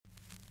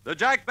The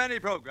Jack Benny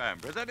Program,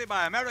 presented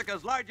by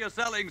America's largest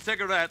selling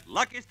cigarette,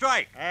 Lucky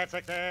Strike. At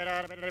 62,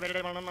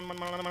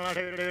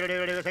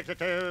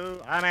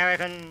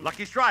 American.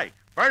 Lucky Strike.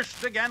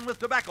 First again with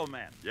tobacco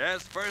men.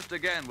 Yes, first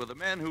again with the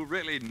men who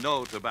really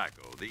know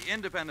tobacco, the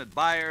independent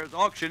buyers,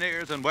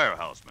 auctioneers, and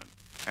warehousemen.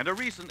 And a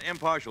recent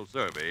impartial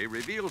survey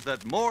reveals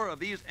that more of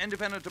these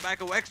independent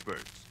tobacco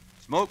experts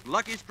smoke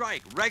Lucky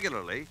Strike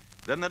regularly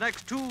than the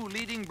next two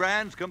leading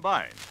brands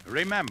combined.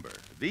 Remember,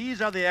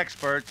 these are the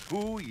experts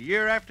who,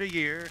 year after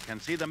year, can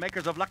see the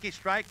makers of Lucky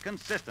Strike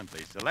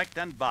consistently select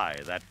and buy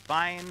that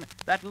fine,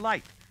 that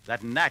light,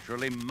 that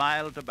naturally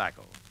mild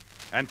tobacco.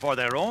 And for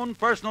their own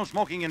personal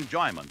smoking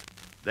enjoyment,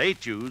 they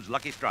choose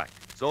Lucky Strike.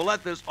 So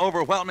let this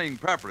overwhelming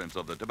preference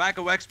of the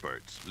tobacco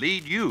experts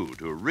lead you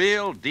to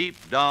real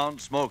deep-down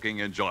smoking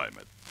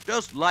enjoyment.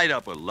 Just light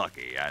up a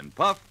Lucky, and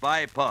puff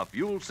by puff,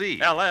 you'll see.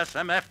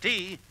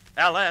 LSMFT.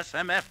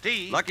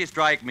 LSMFT. Lucky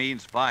Strike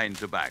means fine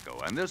tobacco,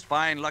 and this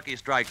fine Lucky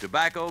Strike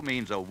tobacco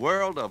means a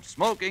world of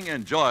smoking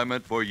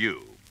enjoyment for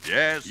you.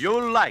 Yes?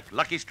 You'll like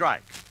Lucky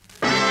Strike.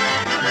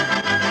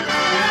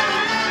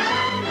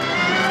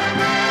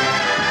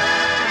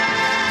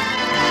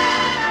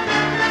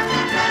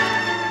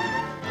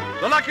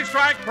 The Lucky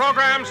Strike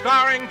program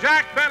starring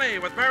Jack Benny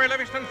with Mary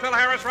Livingston, Phil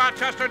Harris,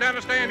 Rochester,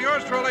 Dennis Day, and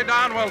yours truly,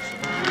 Don Wilson.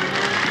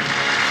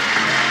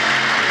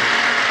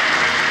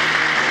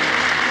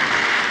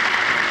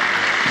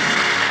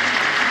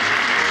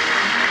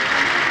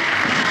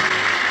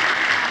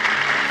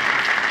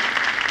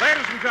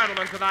 Ladies and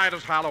gentlemen, tonight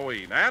is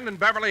Halloween, and in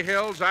Beverly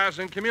Hills, as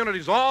in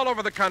communities all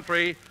over the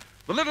country,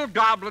 the little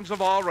goblins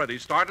have already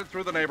started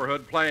through the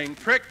neighborhood playing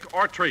trick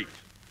or treat.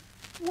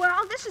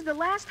 Well, this is the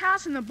last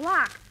house in the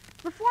block.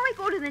 Before we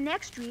go to the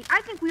next street,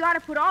 I think we ought to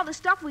put all the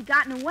stuff we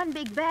got in one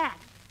big bag.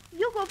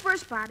 You go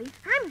first, Bobby.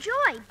 I'm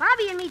Joy.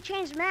 Bobby and me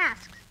changed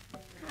masks.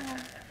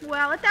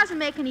 Well, it doesn't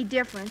make any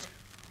difference.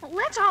 Well,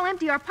 let's all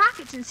empty our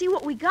pockets and see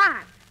what we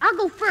got. I'll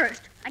go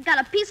first. I got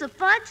a piece of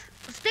fudge,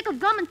 a stick of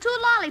gum, and 2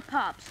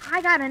 lollipops.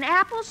 I got an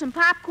apple, some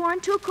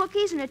popcorn, 2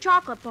 cookies, and a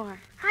chocolate bar.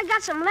 I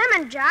got some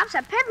lemon drops,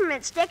 a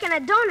peppermint stick, and a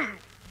donut.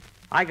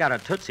 I got a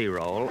Tootsie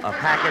Roll, a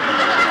packet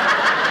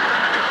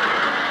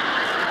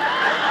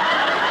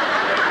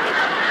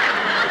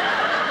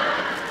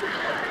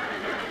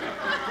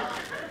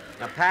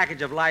a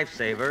package of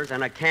Lifesavers,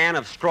 and a can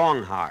of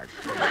Strong Heart.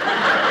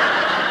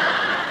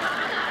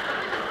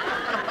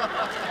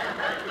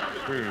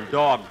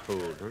 Dog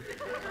food, huh?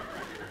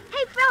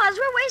 Hey, fellas,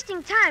 we're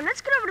wasting time.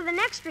 Let's get over to the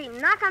next street and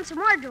knock on some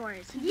more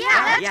doors.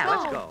 Let's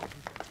let's go.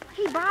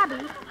 Hey,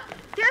 Bobby,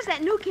 there's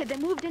that new kid that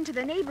moved into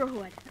the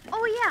neighborhood.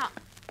 Oh, yeah.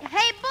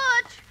 Hey,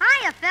 Butch.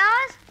 Hiya,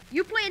 fellas.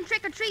 You playing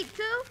trick or treat,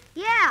 too?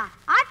 Yeah.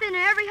 I've been to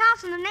every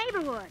house in the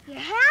neighborhood. You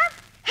have?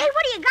 Hey,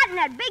 what do you got in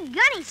that big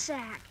gunny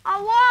sack? A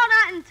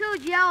walnut and 2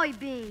 jelly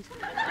beans.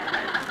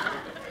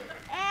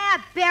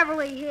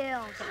 Beverly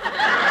Hills.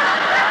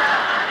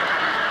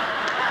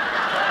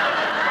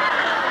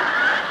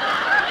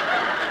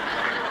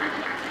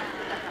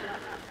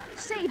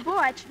 Say,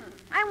 Butch,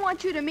 I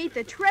want you to meet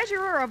the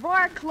treasurer of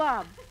our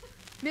club,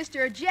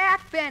 Mr.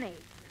 Jack Benny.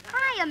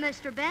 Hiya,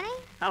 Mr. Benny.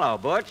 Hello,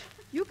 Butch.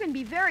 You can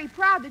be very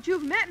proud that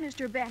you've met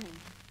Mr. Benny.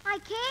 I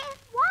can't?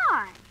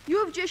 Why?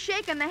 You've just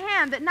shaken the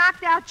hand that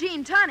knocked out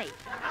Gene Tunney.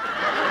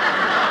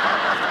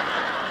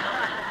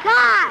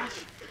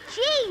 Gosh,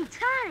 Gene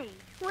Tunney.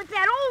 With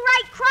that old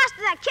right cross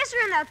to that kisser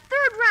in the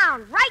 3rd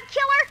round. Right,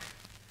 killer?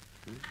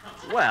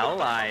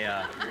 Well,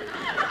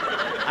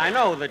 I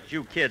know that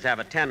you kids have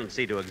a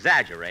tendency to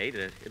exaggerate.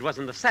 It was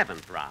in the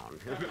 7th round.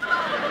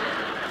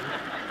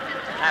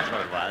 That's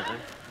what it was, huh?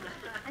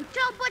 And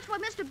tell Butch why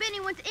Mr. Benny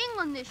went to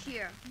England this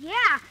year.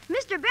 Yeah,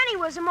 Mr. Benny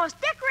was the most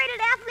decorated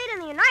athlete in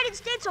the United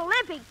States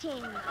Olympic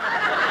team.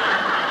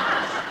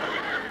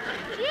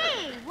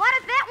 Gee, what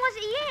if that was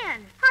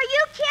Ian? Are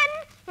you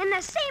kidding? In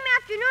the same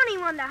afternoon, he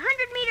won the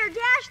 100-meter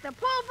dash, the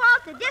pole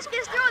vault, the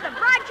discus throw, the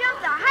broad jump,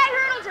 the high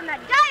hurdles, and the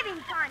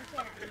diving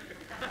contest.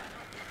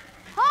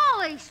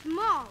 Holy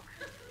smoke!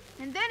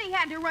 And then he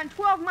had to run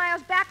 12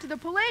 miles back to the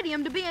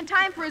Palladium to be in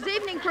time for his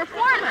evening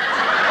performance.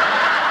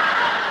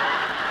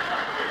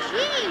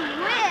 Gee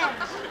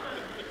whiz!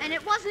 And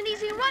it wasn't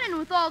easy running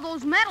with all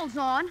those medals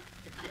on.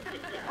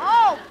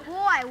 Oh,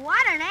 boy,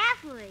 what an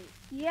athlete.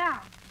 Yeah,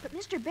 but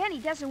Mr. Benny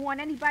doesn't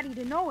want anybody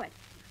to know it.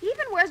 He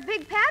even wears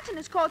big pads in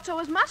his coat so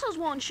his muscles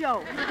won't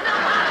show.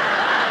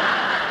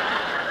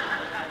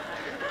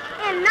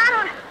 And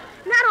not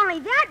only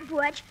that,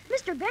 Butch,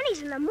 Mr.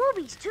 Benny's in the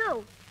movies,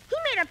 too. He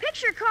made a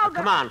picture called...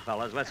 Come on,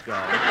 fellas, let's go.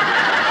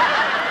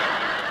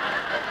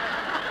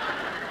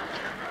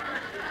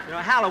 You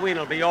know, Halloween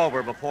will be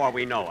over before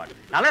we know it.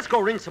 Now, let's go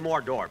ring some more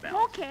doorbells.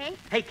 Okay.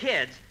 Hey,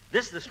 kids,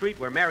 this is the street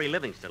where Mary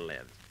Livingston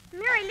lives.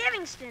 Mary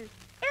Livingston.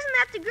 Isn't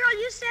that the girl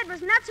you said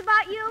was nuts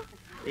about you?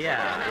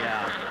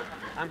 Yeah.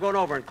 I'm going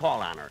over and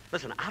call on her.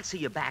 Listen, I'll see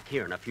you back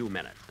here in a few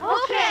minutes.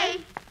 Okay.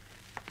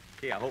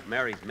 Gee, I hope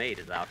Mary's maid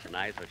is out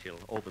tonight so she'll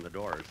open the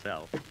door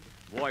herself.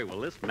 Boy,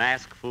 will this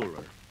mask fool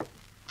her.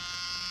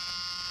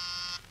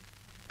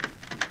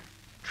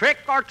 Trick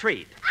or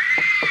treat?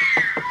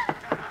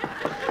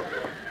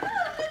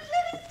 Oh,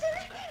 Miss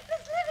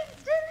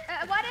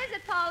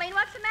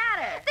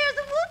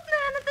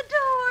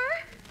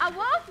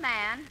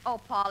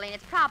Pauline.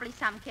 It's probably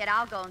some kid.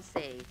 I'll go and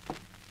see.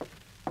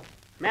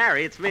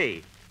 Mary, it's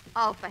me.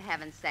 Oh, for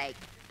heaven's sake.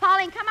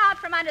 Pauline, come out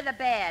from under the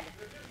bed.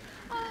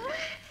 Oh,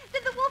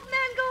 did the wolf man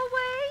go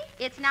away?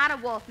 It's not a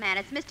wolf man.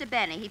 It's Mr.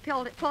 Benny. He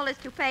pulled his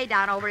toupee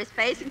down over his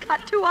face and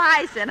cut 2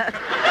 eyes in it.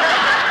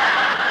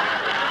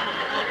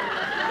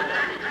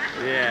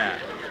 Yeah.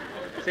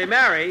 Say,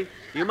 Mary,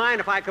 do you mind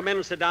if I come in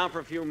and sit down for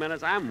a few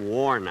minutes? I'm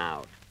worn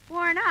out.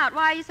 Worn out?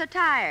 Why are you so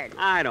tired?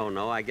 I don't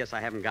know. I guess I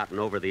haven't gotten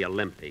over the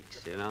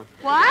Olympics, you know?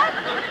 What?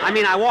 I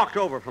mean, I walked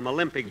over from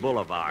Olympic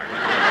Boulevard.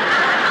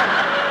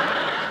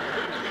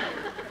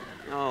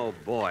 Oh,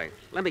 boy.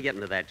 Let me get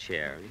into that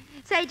chair.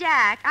 Say,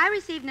 Jack, I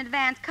received an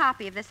advance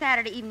copy of the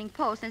Saturday Evening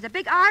Post, and there's a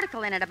big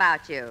article in it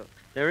about you.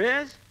 There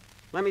is?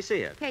 Let me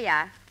see it. Here you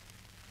are.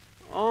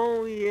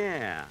 Oh,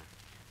 yeah.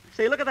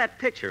 Say, look at that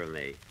picture of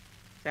me.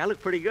 Say, I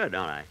look pretty good,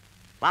 don't I? A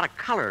lot of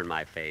color in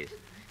my face.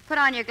 Put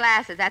on your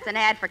glasses. That's an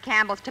ad for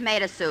Campbell's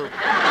tomato soup.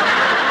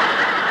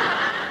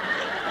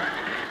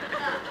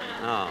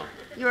 Oh.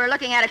 You were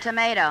looking at a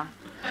tomato.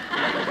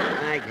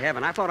 Thank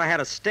heaven. I thought I had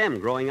a stem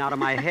growing out of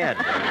my head.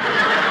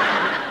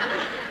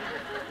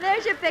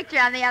 There's your picture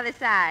on the other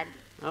side.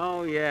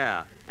 Oh,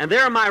 yeah. And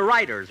there are my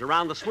writers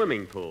around the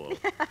swimming pool.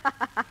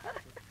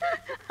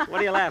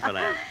 What are you laughing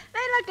at?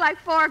 They look like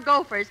 4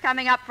 gophers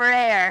coming up for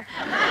air.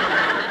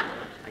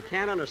 I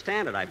can't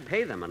understand it. I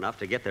pay them enough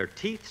to get their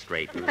teeth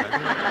straightened.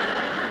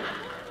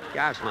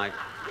 Gosh, my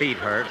feet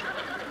hurt.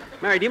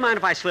 Mary, do you mind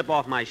if I slip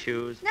off my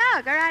shoes?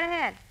 No, go right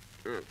ahead.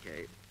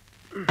 Okay.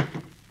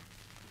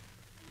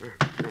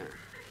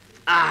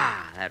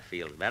 Ah, that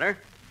feels better.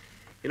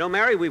 You know,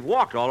 Mary, we've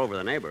walked all over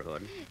the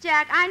neighborhood.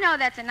 Jack, I know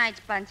that's a nice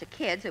bunch of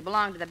kids who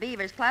belong to the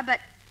Beavers Club,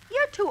 but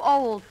you're too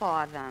old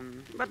for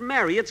them. But,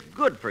 Mary, it's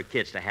good for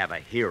kids to have a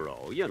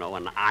hero, you know,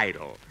 an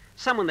idol,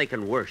 someone they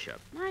can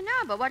worship. I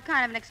know, but what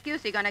kind of an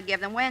excuse are you going to give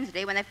them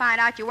Wednesday when they find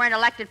out you weren't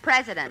elected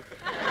president?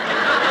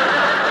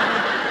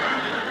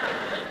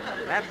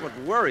 That's what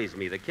worries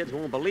me. The kids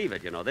won't believe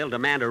it, you know. They'll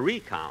demand a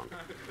recount.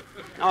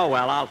 Oh,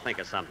 well, I'll think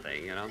of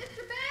something, you know. Mr.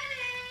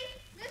 Benny!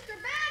 Mr.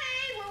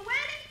 Benny! We're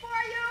waiting for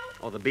you!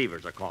 Oh, the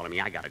Beavers are calling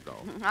me. I gotta go.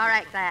 All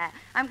right, Claire.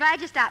 I'm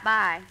glad you stopped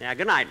by. Yeah,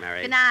 good night,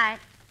 Mary. Good night.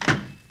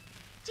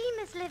 Gee,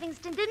 Miss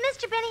Livingston, did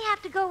Mr. Benny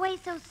have to go away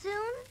so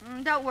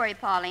soon? Don't worry,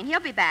 Pauline.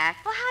 He'll be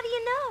back. Well, how do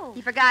you know?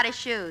 He forgot his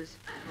shoes.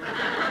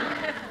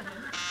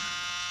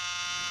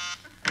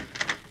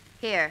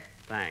 Here.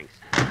 Thanks.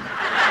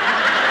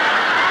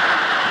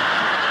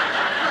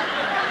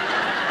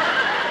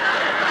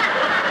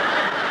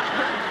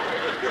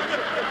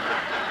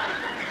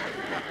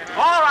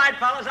 All right,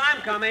 fellas,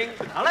 I'm coming.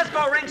 Now, let's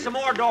go ring some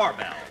more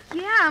doorbells.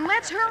 Yeah, and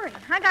let's hurry.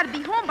 I gotta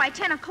be home by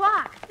 10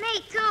 o'clock.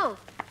 Me, too.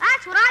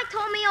 That's what I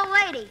told me old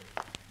lady.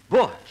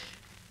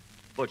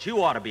 Butch,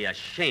 you ought to be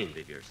ashamed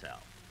of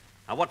yourself.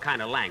 Now, what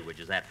kind of language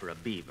is that for a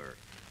beaver?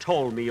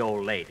 Told me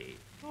old lady.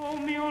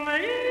 Told me old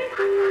lady.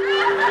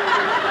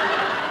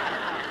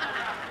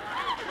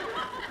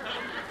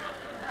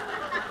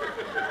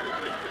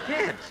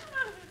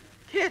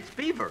 Kids,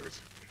 beavers.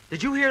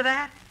 Did you hear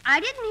that? I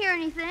didn't hear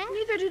anything.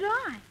 Neither did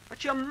I.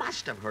 But you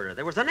must have heard it.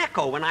 There was an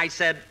echo when I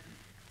said,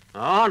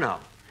 oh, no.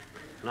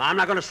 No, I'm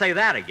not going to say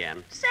that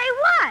again. Say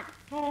what?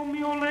 Told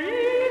me old lady.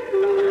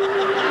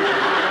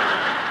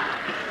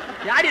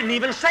 Yeah, I didn't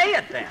even say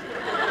it then.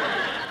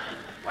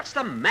 What's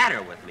the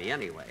matter with me,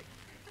 anyway?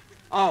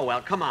 Oh,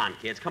 well, come on,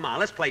 kids. Come on.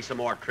 Let's play some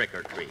more trick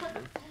or treat.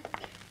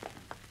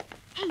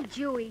 Hey,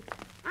 Joey,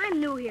 I'm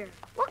new here.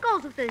 What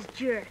goes with this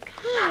jerk?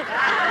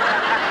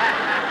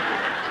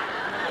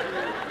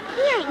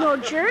 He ain't no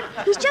jerk.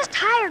 He's just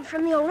tired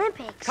from the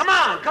Olympics. Come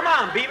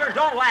on, Beaver.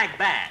 Don't lag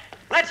back.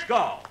 Let's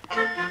go.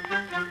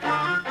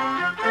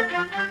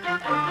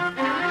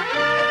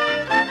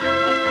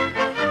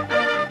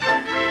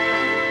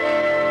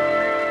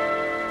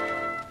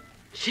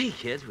 Gee,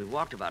 kids, we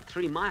walked about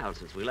 3 miles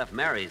since we left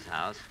Mary's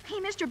house. Hey,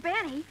 Mr.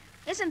 Benny,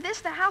 isn't this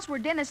the house where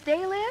Dennis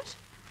Day lives?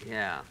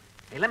 Yeah.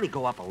 Hey, let me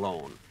go up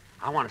alone.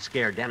 I want to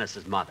scare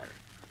Dennis's mother.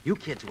 You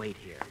kids wait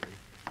here.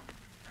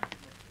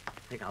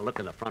 I think I'll look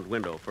in the front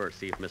window first,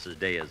 see if Mrs.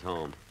 Day is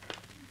home.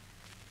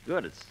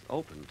 Good, it's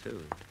open,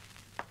 too.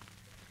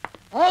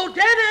 Oh,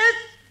 Dennis!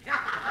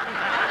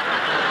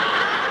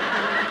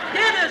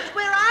 Dennis,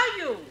 where are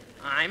you?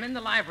 I'm in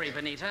the library,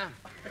 Benita.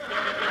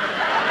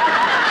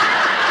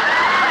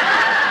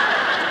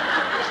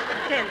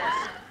 Dennis,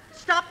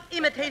 stop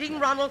imitating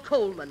Ronald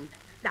Coleman.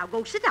 Now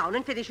go sit down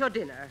and finish your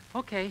dinner.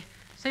 Okay.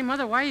 Say,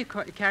 Mother, why are you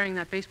carrying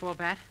that baseball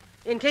bat?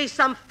 In case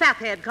some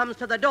fathead comes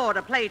to the door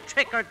to play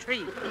trick or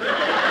treat.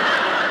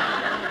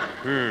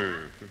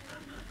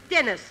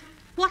 Dennis,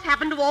 what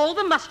happened to all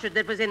the mustard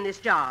that was in this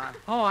jar?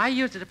 Oh, I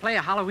used it to play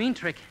a Halloween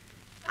trick.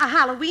 A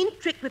Halloween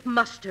trick with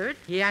mustard?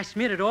 Yeah, I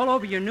smeared it all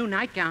over your new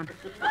nightgown.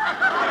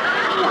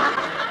 What?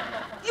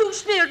 You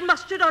smeared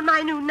mustard on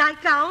my new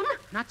nightgown?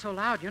 Not so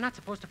loud. You're not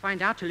supposed to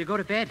find out till you go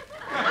to bed.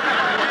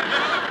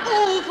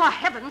 Oh, for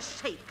heaven's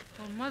sake.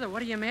 Well, Mother,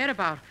 what are you mad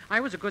about? I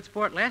was a good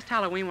sport last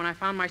Halloween when I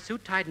found my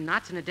suit tied in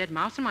knots and a dead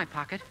mouse in my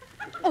pocket.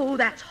 Oh,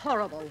 that's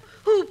horrible.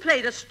 Who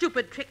played a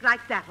stupid trick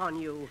like that on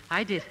you?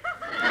 I did.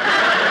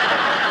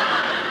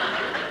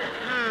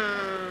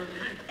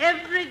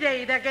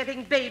 day they're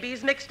getting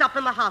babies mixed up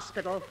in the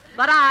hospital,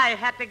 but I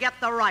had to get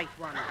the right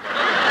one.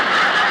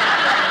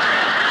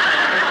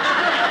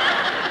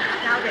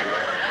 Now,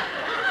 Dennis.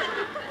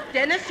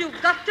 Dennis, you've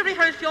got to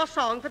rehearse your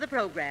song for the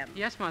program.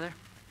 Yes, Mother.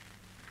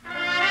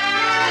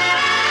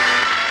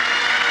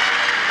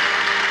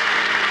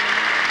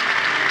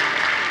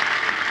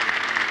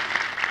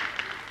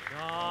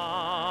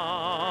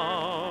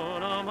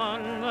 Down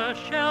among the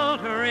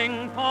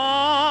sheltering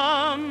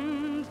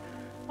palms,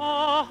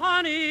 oh,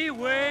 honey,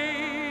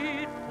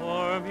 wait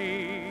for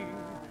me.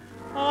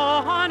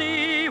 Oh,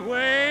 honey,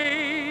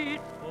 wait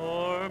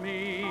for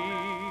me.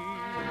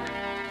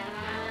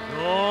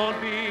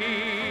 Don't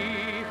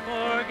be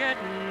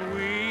forgetting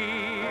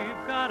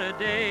we've got a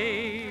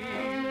day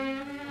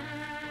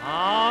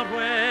out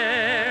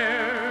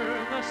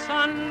where the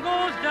sun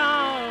goes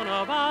down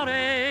about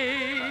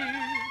 8.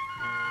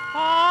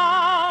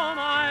 Oh,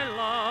 my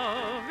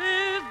love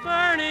is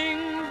burning,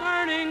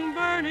 burning,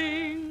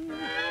 burning.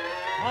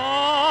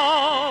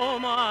 Oh,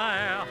 my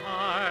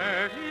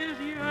heart is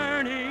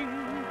yearning,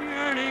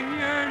 yearning,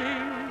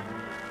 yearning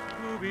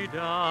to be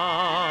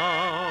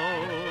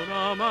down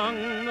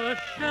among the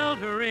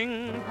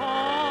sheltering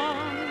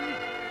palms.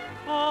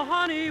 Oh,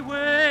 honey,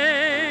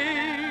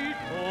 wait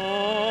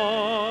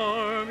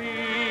for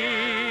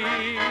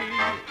me.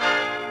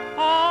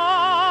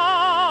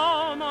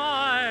 Oh,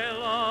 my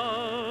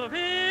love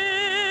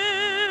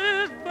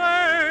is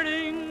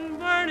burning,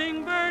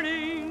 burning,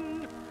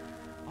 burning.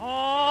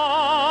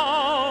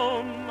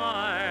 Oh,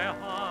 my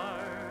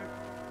heart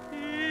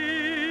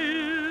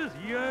is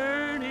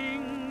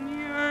yearning,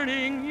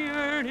 yearning,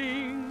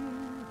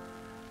 yearning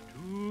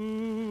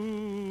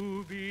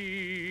to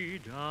be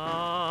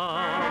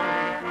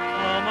down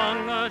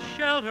among the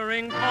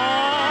sheltering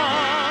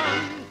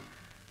palms.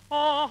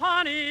 Oh,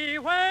 honey,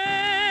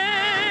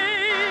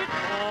 wait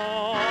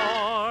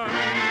for me.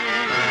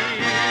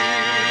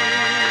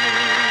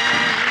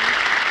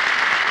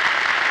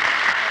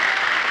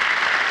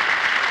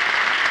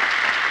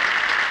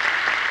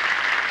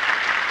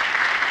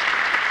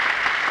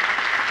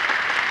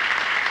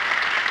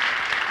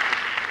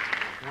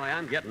 Boy,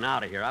 I'm getting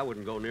out of here. I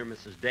wouldn't go near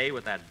Mrs. Day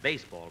with that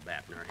baseball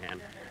bat in her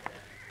hand.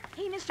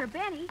 Hey, Mr.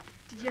 Benny,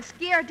 did you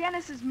scare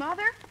Dennis's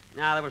mother?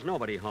 Nah, there was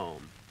nobody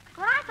home.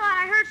 But I thought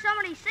I heard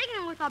somebody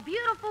singing with a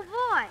beautiful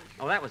voice.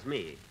 Oh, that was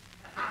me.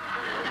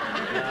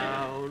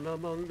 Down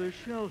among the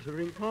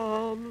sheltering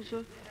palms,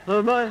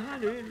 my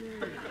honey,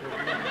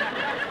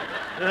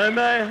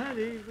 my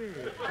honey.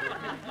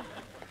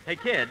 Hey,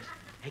 kids,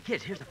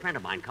 here's a friend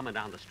of mine coming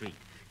down the street.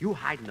 You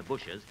hide in the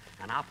bushes,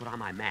 and I'll put on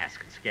my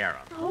mask and scare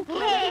him.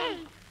 Okay.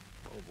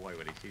 Oh, boy,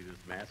 when he sees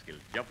this mask, he'll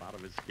jump out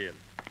of his skin.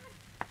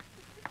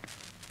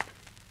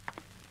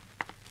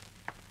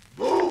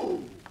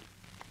 Boo!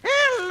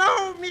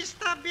 Hello,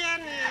 Mr.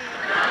 Benny.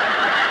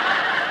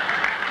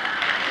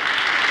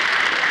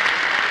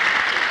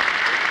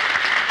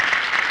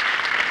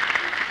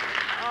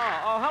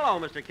 Oh, hello,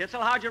 Mr.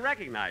 Kitzel. How'd you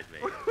recognize me?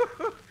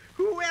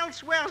 Who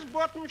else wears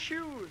button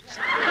shoes?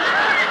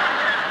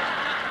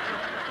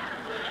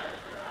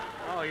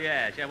 Oh,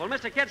 yes. Yeah. Well,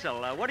 Mr.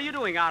 Kitzel, what are you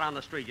doing out on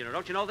the street?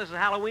 Don't you know this is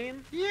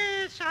Halloween?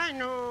 Yes, I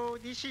know.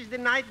 This is the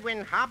night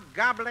when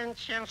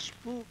hobgoblins and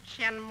spooks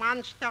and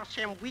monsters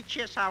and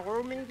witches are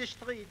roaming the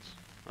streets.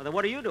 Well, then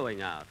what are you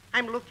doing out?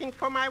 I'm looking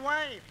for my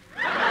wife.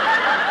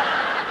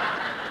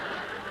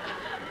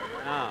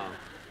 Oh.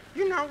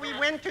 You know, we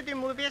went to the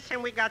movies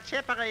and we got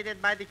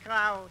separated by the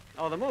crowd.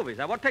 Oh, the movies.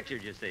 Now, what picture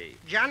did you see?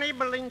 Johnny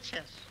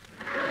Belinches.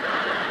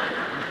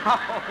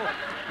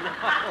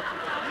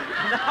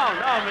 No,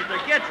 Mr.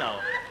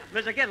 Kitzel.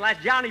 Mr. Kitzel,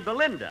 that's Johnny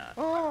Belinda.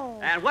 Oh.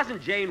 And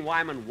wasn't Jane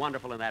Wyman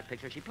wonderful in that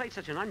picture? She played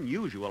such an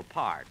unusual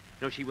part.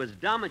 She was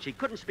dumb and she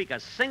couldn't speak a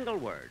single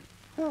word.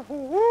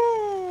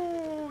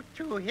 Ooh,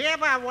 to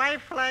have a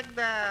wife like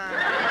that.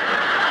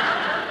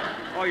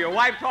 Oh, your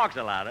wife talks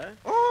a lot, huh?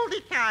 All the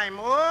time,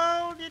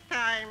 all the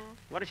time.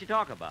 What does she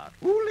talk about?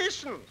 Who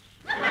listens?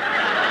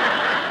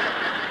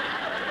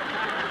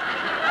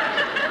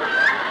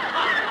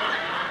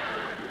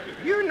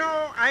 You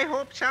know, I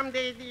hope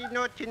someday,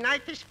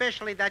 tonight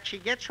especially, that she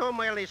gets home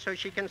early so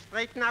she can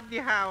straighten up the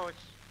house.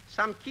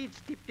 Some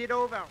kids tipped it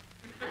over.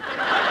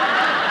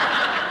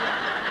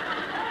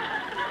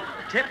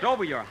 Tipped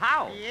over your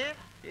house? Yeah.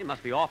 It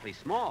must be awfully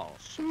small.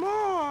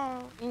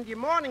 Small. In the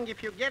morning,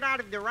 if you get out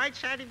of the right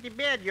side of the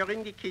bed, you're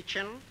in the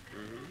kitchen.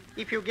 Mm-hmm.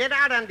 If you get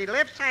out on the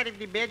left side of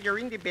the bed, you're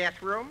in the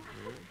bathroom.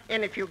 Mm-hmm.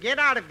 And if you get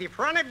out of the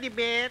front of the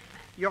bed,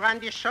 you're on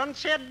the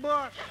Sunset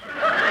bus.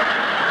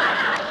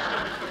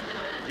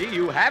 Gee,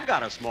 you have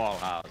got a small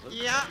house. Huh?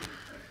 Yeah.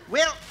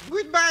 Well,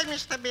 goodbye,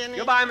 Mr. Benny.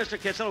 Goodbye, Mr.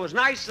 Kitzel. It was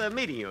nice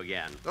meeting you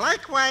again.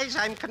 Likewise,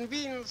 I'm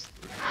convinced.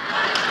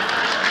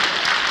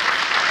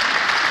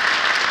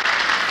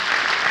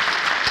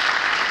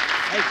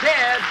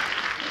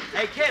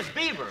 Hey, kids,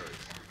 Beavers.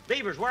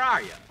 Beavers, where are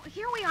you? Well,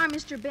 here we are,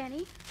 Mr.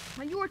 Benny.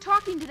 While you were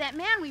talking to that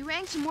man, we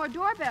rang some more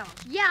doorbells.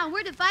 Yeah,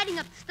 we're dividing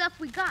up the stuff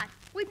we got.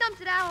 We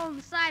dumped it out on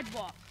the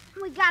sidewalk.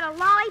 We got a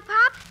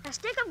lollipop, a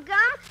stick of gum,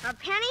 a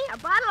penny, a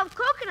bottle of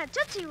Coke, and a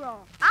Tootsie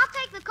Roll. I'll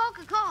take the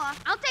Coca-Cola.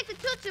 I'll take the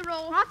Tootsie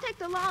Roll. I'll take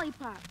the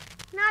lollipop.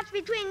 Now it's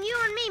between you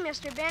and me,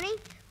 Mr. Benny.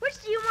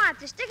 Which do you want,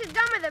 the stick of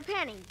gum or the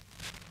penny?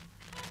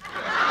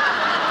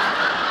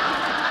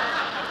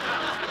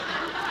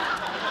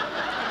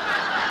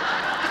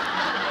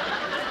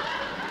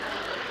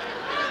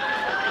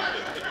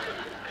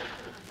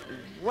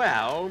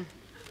 Well,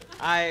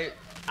 I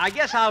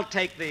guess I'll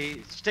take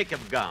the stick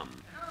of gum.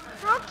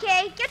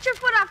 Okay, get your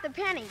foot off the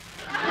penny.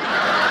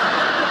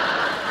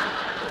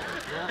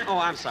 Oh,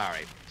 I'm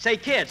sorry. Say,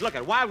 kids, look,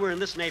 while we're in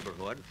this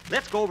neighborhood,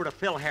 let's go over to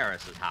Phil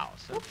Harris's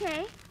house.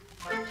 Okay.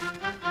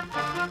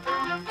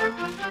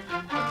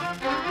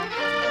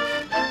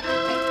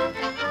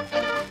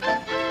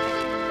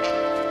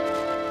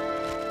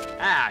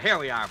 Ah, here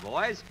we are,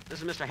 boys.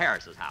 This is Mr.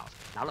 Harris's house.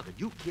 Now, look,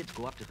 you kids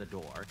go up to the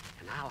door,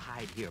 and I'll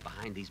hide here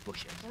behind these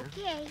bushes.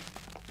 Okay.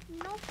 You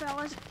know,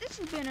 fellas, this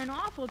has been an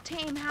awful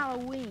tame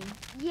Halloween.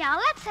 Yeah,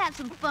 let's have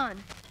some fun.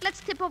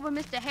 Let's tip over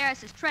Mr.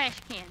 Harris's trash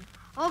can.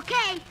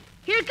 Okay,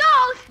 here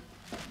goes.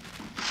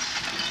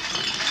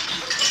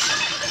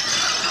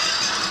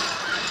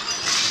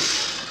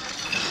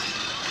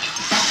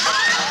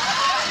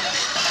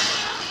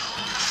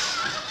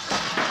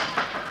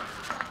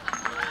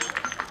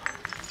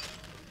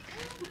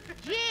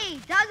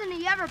 Gee, doesn't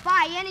he ever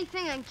buy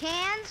anything in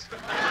cans?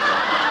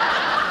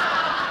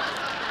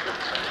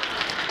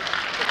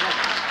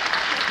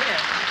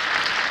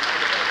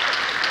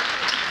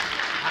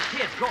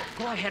 Kids,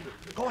 go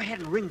ahead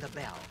and ring the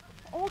bell.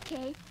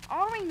 Okay,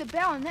 I'll ring the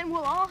bell and then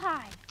we'll all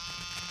hide.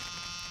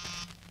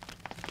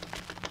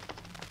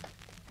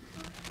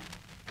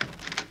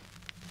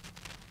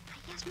 I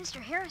guess Mr.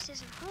 Harris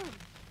isn't home.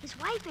 His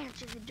wife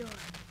answered the door.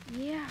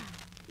 Yeah,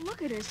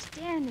 look at her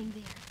standing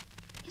there.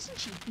 Isn't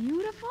she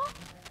beautiful?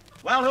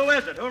 Well, who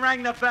is it? Who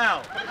rang the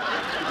bell?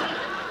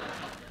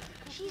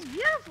 She's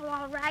beautiful,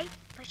 all right,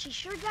 but she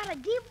sure got a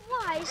deep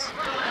voice.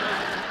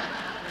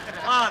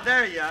 Oh,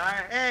 there you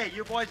are. Hey,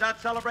 you boys out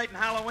celebrating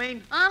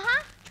Halloween?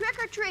 Uh-huh. Trick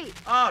or treat.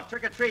 Oh,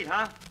 trick or treat,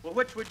 huh? Well,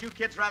 which would you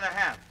kids rather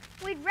have?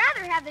 We'd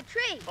rather have the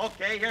tree.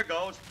 Okay, here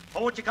goes.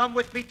 Oh, won't you come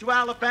with me to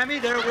Alabama?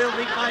 There we'll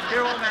meet my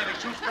dear old mammy.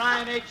 She's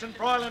frying eggs and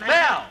broiling ham.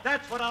 Bill!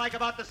 That's what I like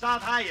about the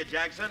South. Hiya,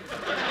 Jackson.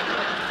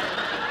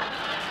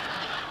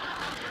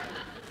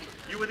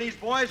 You with these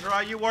boys, or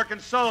are you working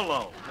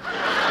solo?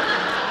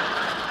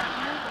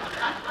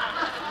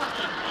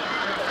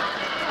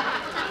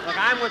 Look,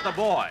 I'm with the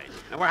boys,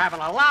 and we're having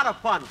a lot of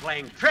fun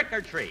playing trick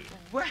or treat.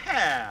 Well,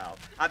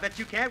 I bet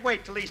you can't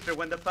wait till Easter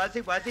when the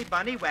fuzzy wuzzy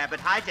bunny wabbit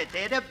hides a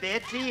little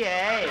bitsy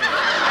egg.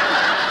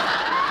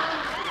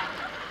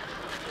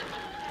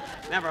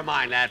 Never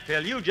mind that,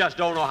 Phil. You just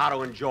don't know how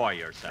to enjoy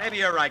yourself. Maybe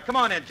you're right. Come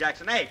on in,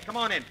 Jackson. Hey, come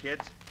on in,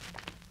 kids.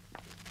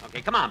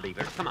 Okay, come on,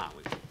 Beavers. Come on.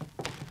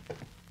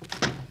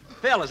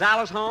 Phil, is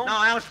Alice home? No,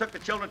 Alice took the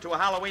children to a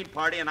Halloween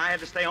party, and I had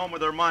to stay home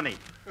with her money.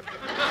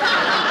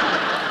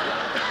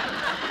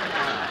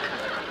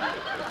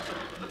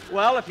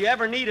 Well, if you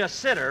ever need a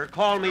sitter,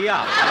 call me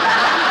up.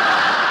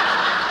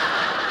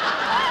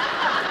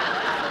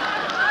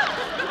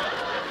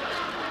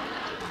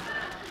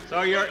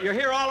 So you're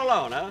here all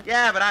alone, huh?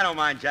 Yeah, but I don't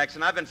mind,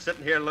 Jackson. I've been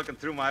sitting here looking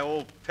through my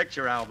old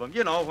picture album,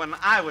 you know, when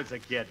I was a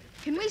kid.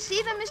 Can we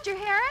see them, Mr.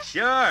 Harris?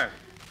 Sure.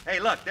 Hey,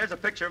 look, there's a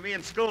picture of me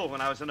in school when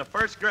I was in the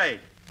first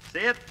grade. See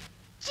it?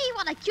 Gee,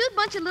 what a cute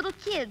bunch of little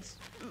kids.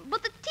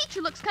 But the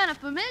teacher looks kind of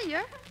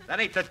familiar.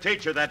 That ain't the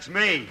teacher, that's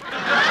me.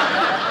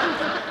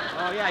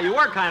 Oh, yeah, you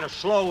were kind of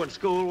slow in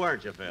school,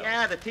 weren't you, Phil?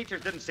 Yeah, the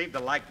teachers didn't seem to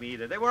like me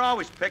either. They were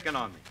always picking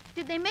on me.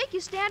 Did they make you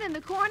stand in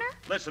the corner?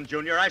 Listen,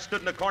 Junior, I stood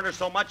in the corner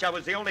so much I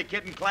was the only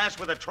kid in class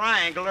with a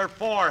triangular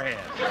forehead.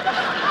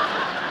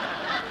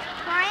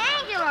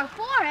 Triangular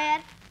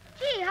forehead?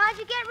 Gee, how'd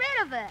you get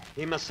rid of it?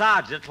 He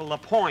massaged it till the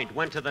point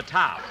went to the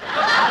top.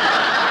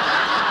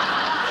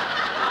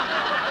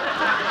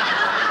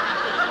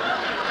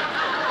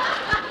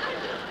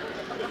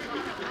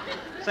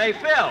 Say,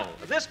 Phil,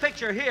 this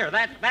picture here,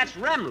 that's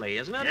Remley,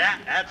 isn't it? Yeah,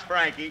 that's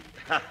Frankie.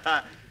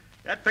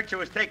 That picture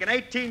was taken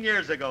 18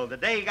 years ago, the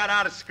day he got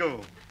out of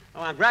school.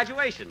 Oh, on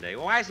graduation day.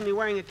 Well, why isn't he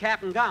wearing a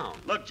cap and gown?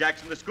 Look,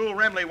 Jackson, the school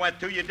Remley went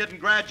to, you didn't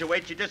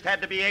graduate. You just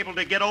had to be able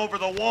to get over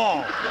the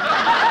wall.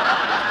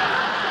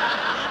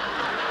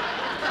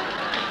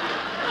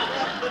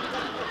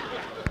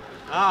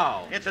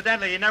 Oh.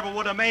 Incidentally, he never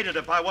would have made it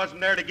if I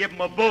wasn't there to give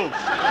him a boost.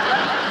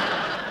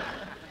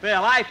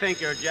 Phil, I think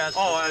you're just...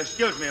 Oh,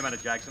 excuse me a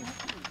minute, Jackson.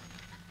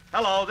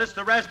 Hello, this is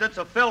the residence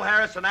of Phil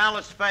Harris and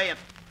Alice Fay. And...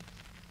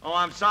 Oh,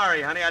 I'm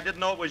sorry, honey. I didn't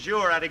know it was you,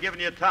 or I'd have given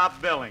you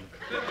top billing.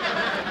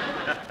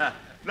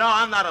 No,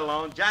 I'm not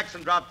alone.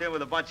 Jackson dropped in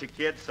with a bunch of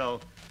kids,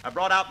 so I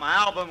brought out my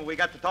album, and we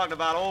got to talking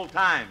about old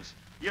times.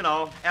 You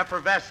know,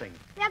 effervescing.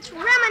 That's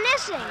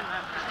reminiscing.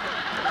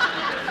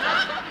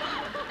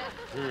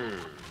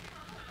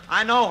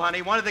 I know,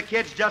 honey. One of the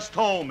kids just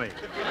told me.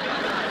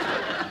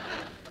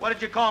 What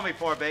did you call me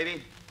for,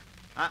 baby?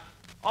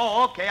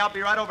 Oh, okay. I'll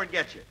be right over and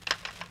get you.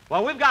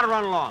 Well, we've got to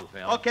run along,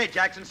 Phil. Okay,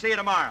 Jackson. See you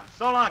tomorrow.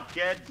 So long,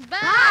 kids.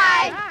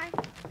 Bye. Bye.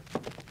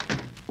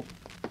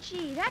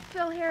 Gee, that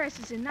Phil Harris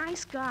is a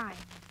nice guy.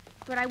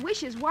 But I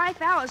wish his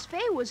wife, Alice Faye,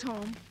 was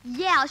home.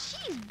 Yeah,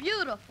 she's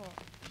beautiful.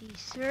 She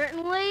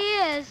certainly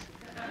is.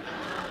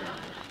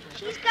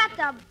 She's got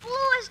the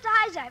bluest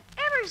eyes I've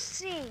ever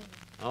seen.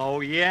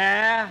 Oh,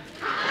 yeah?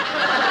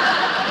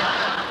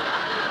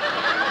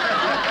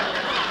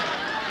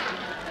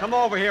 Come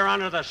over here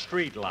under the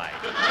street light.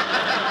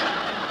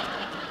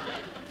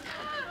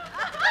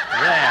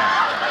 There.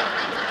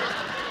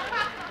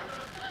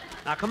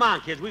 Now, come on,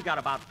 kids. We've got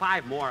about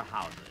 5 more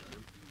houses.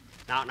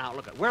 Now,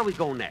 look, where do we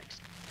go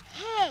next?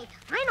 Hey,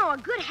 I know a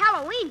good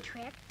Halloween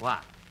trick.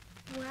 What?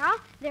 Well,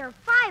 there are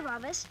 5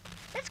 of us.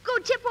 Let's go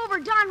tip over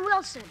Don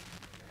Wilson.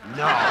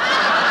 No.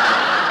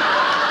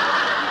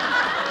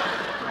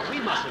 No, we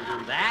mustn't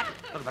do that.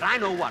 Look, but I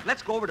know what.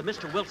 Let's go over to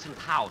Mr. Wilson's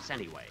house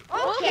anyway.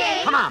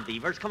 Okay. Come on,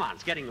 Beavers. Come on.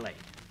 It's getting late.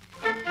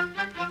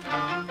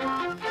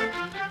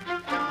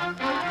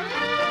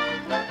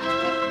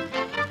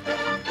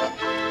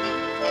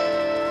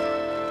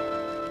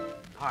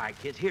 All right,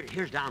 kids.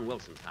 Here's Don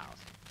Wilson's house.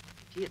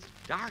 Gee, it's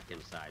dark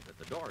inside, but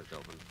the door's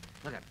open.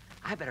 Look,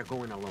 I better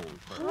go in alone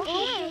first.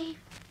 Okay.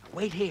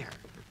 Wait here.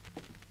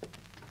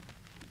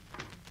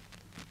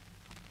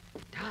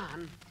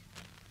 Don?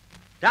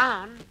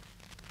 Don?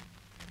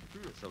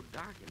 It's so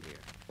dark in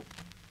here.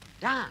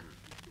 Don?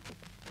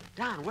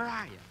 Don, where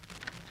are you?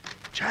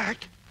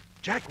 Jack,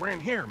 we're in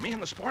here, me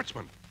and the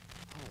sportsman.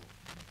 Oh.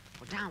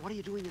 Well, Don, what are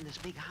you doing in this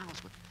big house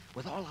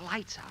with all the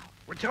lights out?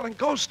 We're telling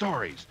ghost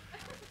stories.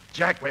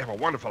 Jack, we have a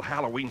wonderful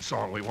Halloween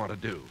song we want to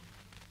do.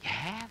 You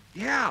have?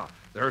 Yeah,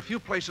 there are a few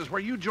places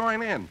where you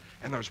join in,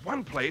 and there's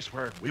one place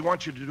where we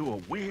want you to do a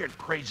weird,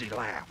 crazy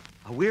laugh.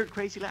 A weird,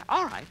 crazy laugh?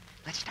 All right,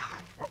 let's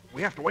start. Well,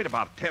 we have to wait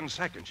about 10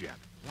 seconds yet.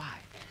 Why?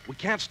 We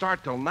can't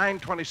start till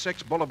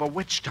 9:26 Boulevard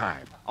Witch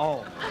time. Oh.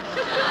 All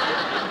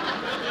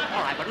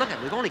right, but look,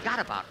 we've only got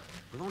about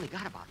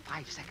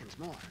 5 seconds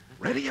more.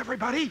 Ready,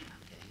 everybody?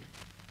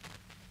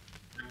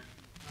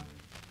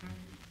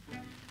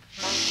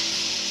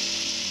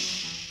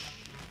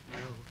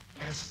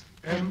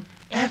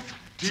 L-S-M-F-T.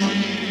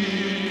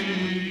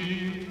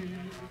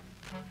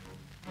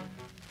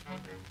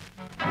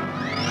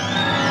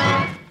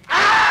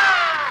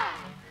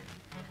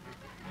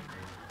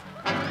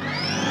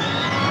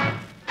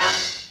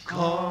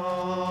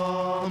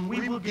 Come,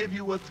 we will give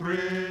you a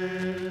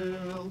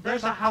thrill.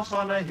 There's a house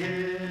on a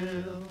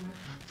hill,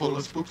 full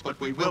of spooks, but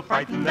we will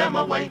frighten them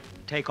away.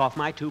 Take off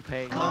my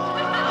toupee.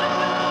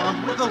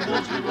 Come, with the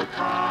wolves we will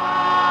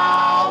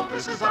prowl.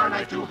 This is our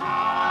night to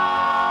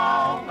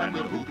howl, and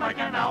we'll hoot like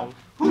an owl.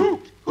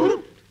 Hoot,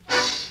 hoot.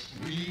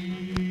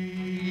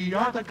 We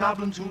are the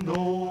goblins who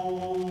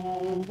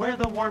know where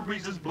the warm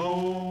breezes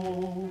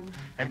blow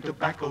and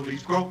tobacco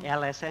leaves grow.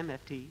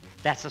 LSMFT.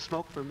 That's the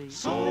smoke for me.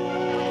 So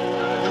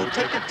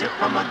take a tip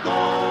from a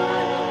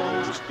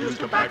ghost. Use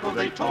tobacco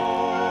they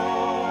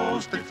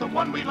toast. It's the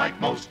one we like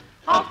most.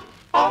 Up,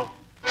 up.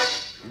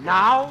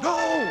 Now? Go!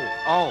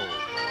 Oh.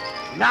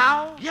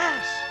 Now?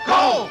 Yes!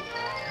 Go!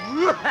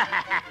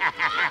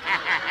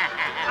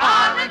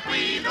 Aren't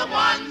we the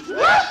ones?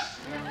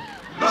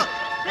 Look,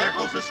 there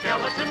goes the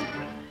skeleton.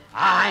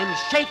 I'm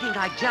shaking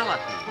like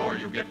gelatin. Before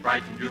you get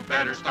frightened, you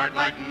better start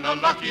lighting the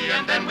lucky,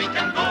 and then we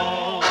can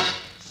go.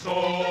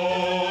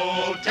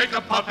 So take a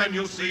puff and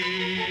you'll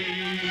see,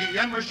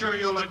 and we're sure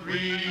you'll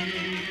agree,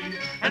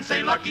 and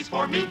say lucky's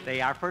for me.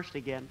 They are first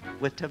again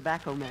with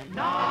Tobacco Men.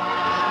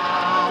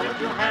 Now, if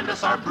you'll hand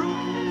us our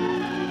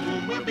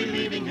broom, we'll be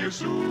leaving here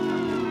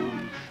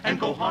soon, and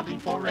go haunting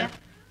for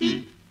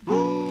F.E.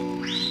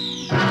 Boom.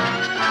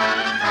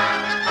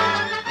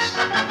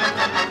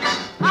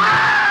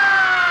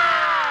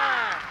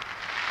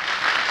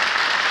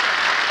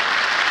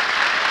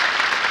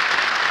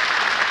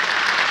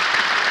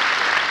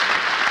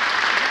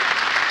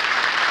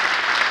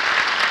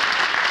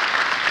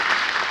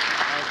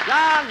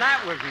 Don,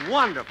 that was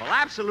wonderful.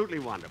 Absolutely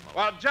wonderful.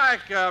 Well,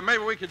 Jack,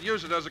 maybe we could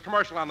use it as a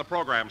commercial on the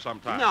program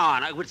sometime. No,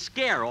 and it would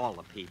scare all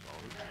the people.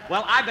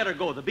 Well, I better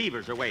go. The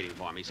Beavers are waiting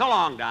for me. So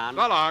long, Don.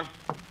 So long.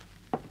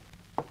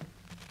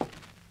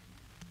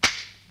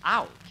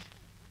 Ouch.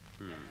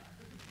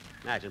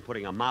 Imagine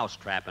putting a mouse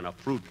trap in a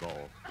fruit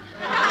bowl.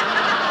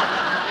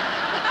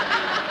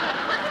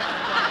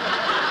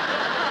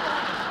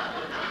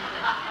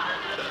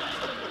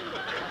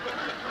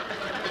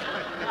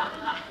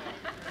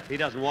 He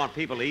doesn't want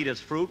people to eat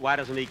his fruit. Why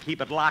doesn't he keep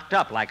it locked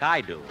up like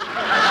I do?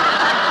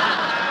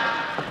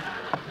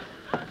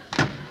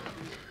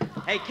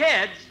 Hey,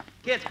 kids.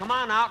 Kids, come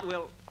on out.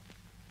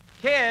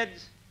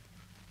 Kids.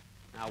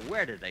 Now,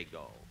 where did they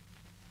go?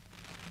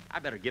 I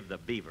better give the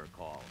Beaver a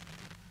call.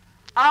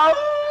 Ow!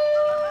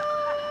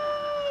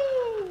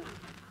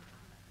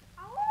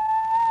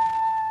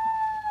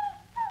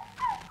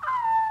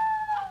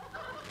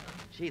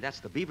 Gee, that's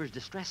the Beaver's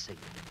distress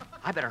signal.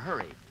 I better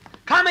hurry.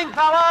 Coming,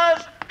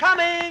 fellas!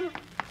 Coming!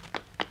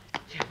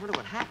 Gee, I wonder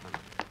what happened.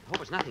 I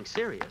hope it's nothing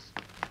serious.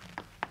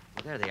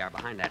 Well, there they are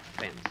behind that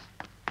fence.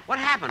 What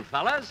happened,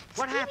 fellas?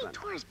 What happened? Stevie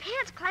tore his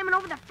pants climbing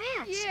over the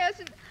fence. Yes,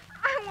 and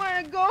I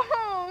want to go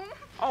home.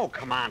 Oh,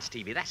 come on,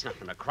 Stevie. That's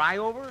nothing to cry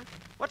over.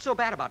 What's so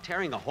bad about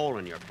tearing a hole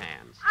in your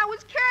pants? I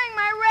was carrying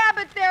my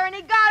rabbit there and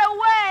he got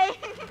away.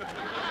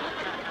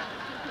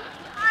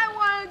 I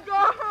want to go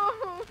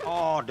home.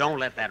 Oh, don't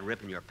let that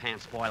rip in your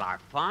pants spoil our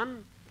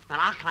fun.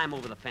 And I'll climb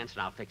over the fence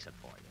and I'll fix it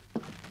for you.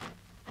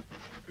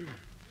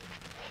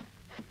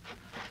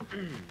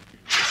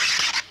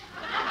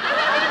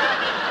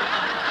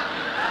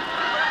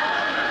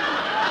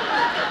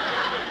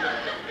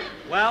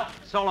 Well,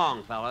 so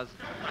long, fellas.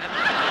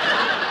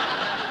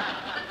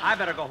 I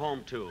better go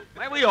home, too.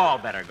 Well, we all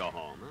better go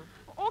home,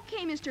 huh?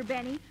 Okay, Mr.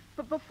 Benny,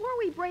 but before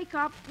we break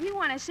up, we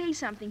want to say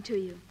something to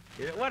you.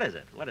 What is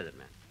it? What is it,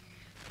 man?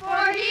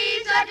 For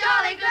he's a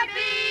jolly good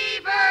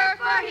beaver,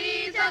 for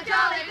he's a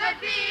jolly good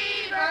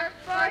beaver,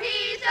 for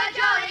he's a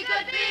jolly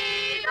good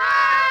beaver.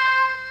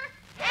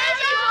 And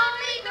he's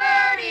only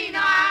 39.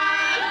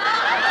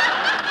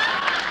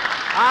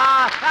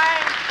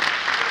 Thanks.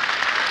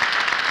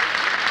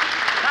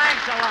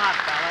 Thanks a lot,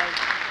 fellas.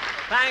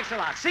 Thanks a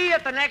lot. See you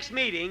at the next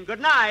meeting.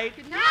 Good night.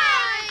 Good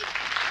night.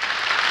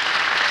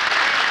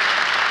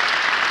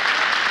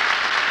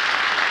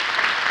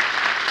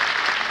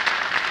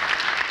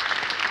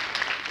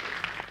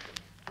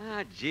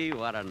 Ah, gee,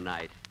 what a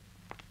night.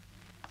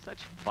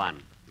 Such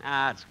fun.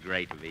 It's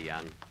great to be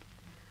young.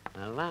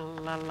 La la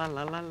la la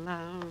la la la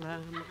la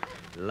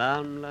la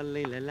la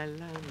la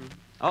la.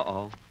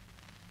 Uh-oh.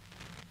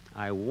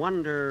 I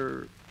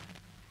wonder...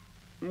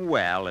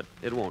 Well,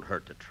 it won't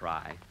hurt to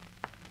try.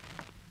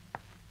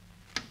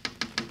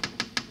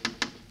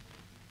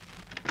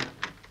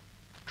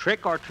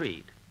 Trick or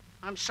treat?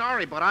 I'm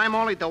sorry, but I'm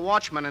only the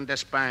watchman in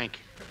this bank.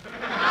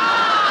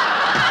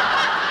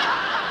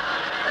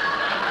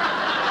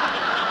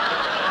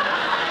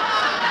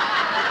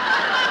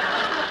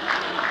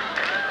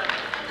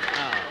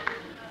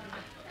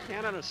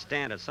 Can't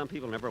understand it. Some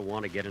people never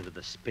want to get into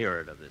the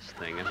spirit of this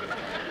thing.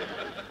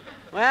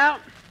 Well,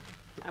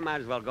 I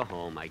might as well go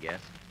home, I guess.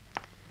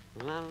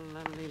 La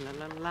la la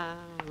la la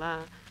la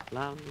la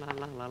la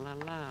la la la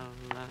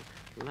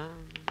la.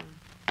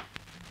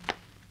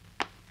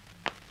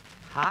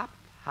 Hop,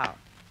 hop,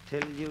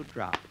 till you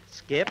drop.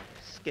 Skip,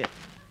 skip,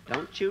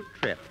 don't you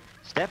trip.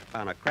 Step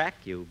on a crack,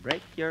 you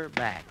break your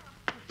back.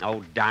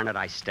 Oh, darn it,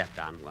 I stepped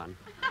on one.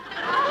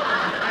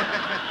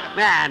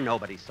 Man,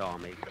 nobody saw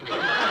me.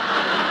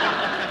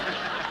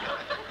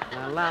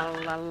 La la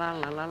la la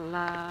la la la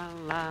la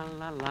la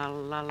la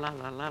la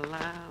la la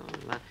la.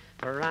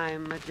 For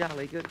I'm a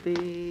jolly good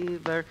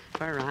beaver,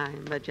 for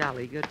I'm a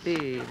jolly good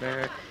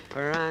beaver,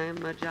 for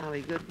I'm a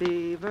jolly good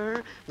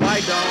beaver.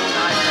 Why don't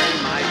I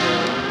pay my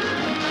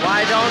dues?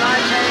 Why don't I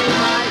pay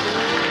my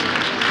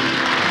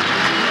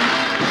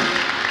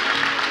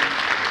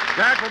dues?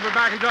 Jack will be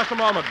back in just a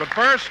moment, but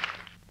first...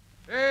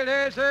 A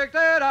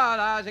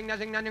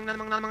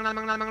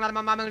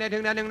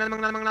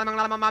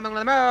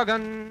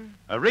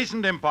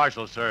recent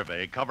impartial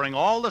survey covering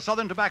all the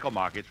southern tobacco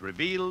markets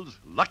reveals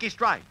Lucky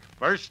Strike,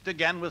 first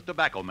again with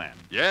tobacco men.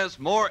 Yes,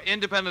 more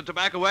independent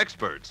tobacco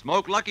experts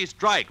smoke Lucky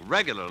Strike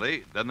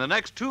regularly than the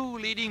next two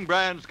leading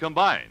brands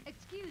combined.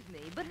 Excuse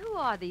me, but who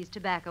are these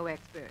tobacco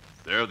experts?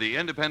 They're the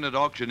independent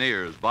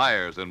auctioneers,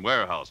 buyers, and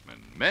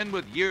warehousemen, men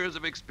with years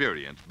of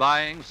experience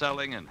buying,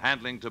 selling, and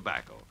handling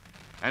tobacco.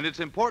 And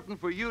it's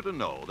important for you to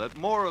know that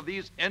more of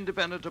these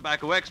independent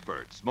tobacco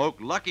experts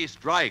smoke Lucky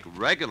Strike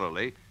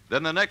regularly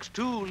than the next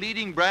two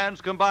leading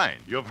brands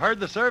combined. You've heard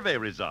the survey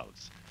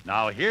results.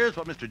 Now, here's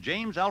what Mr.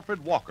 James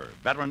Alfred Walker,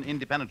 veteran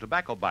independent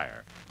tobacco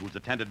buyer, who's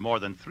attended more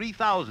than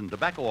 3,000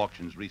 tobacco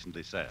auctions,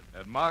 recently said.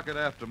 At market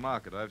after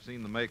market, I've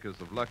seen the makers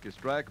of Lucky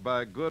Strike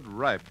buy good,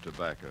 ripe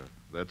tobacco.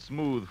 That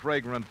smooth,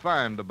 fragrant,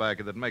 fine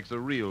tobacco that makes a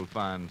real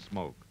fine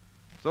smoke.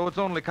 So it's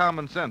only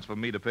common sense for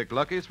me to pick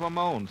Lucky's for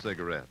my own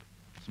cigarette.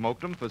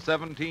 Smoked them for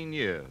 17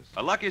 years.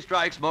 A Lucky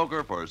Strike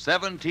smoker for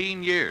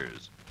 17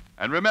 years.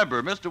 And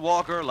remember, Mr.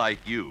 Walker,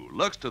 like you,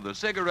 looks to the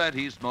cigarette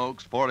he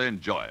smokes for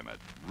enjoyment.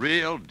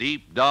 Real,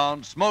 deep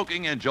down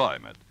smoking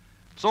enjoyment.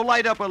 So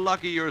light up a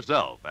Lucky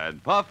yourself,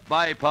 and puff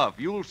by puff,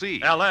 you'll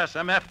see.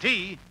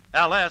 LSMFT.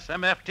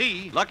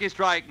 LSMFT. Lucky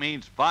Strike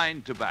means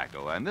fine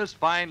tobacco, and this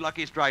fine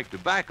Lucky Strike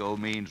tobacco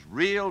means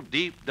real,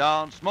 deep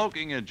down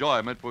smoking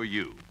enjoyment for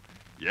you.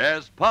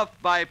 Yes, puff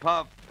by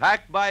puff,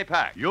 pack by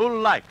pack. You'll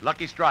like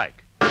Lucky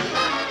Strike.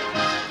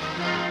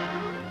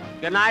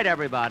 Good night,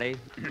 everybody.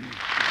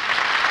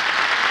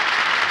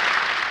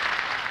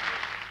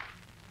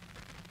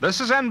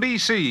 This is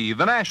NBC,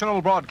 the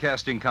national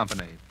broadcasting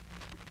company.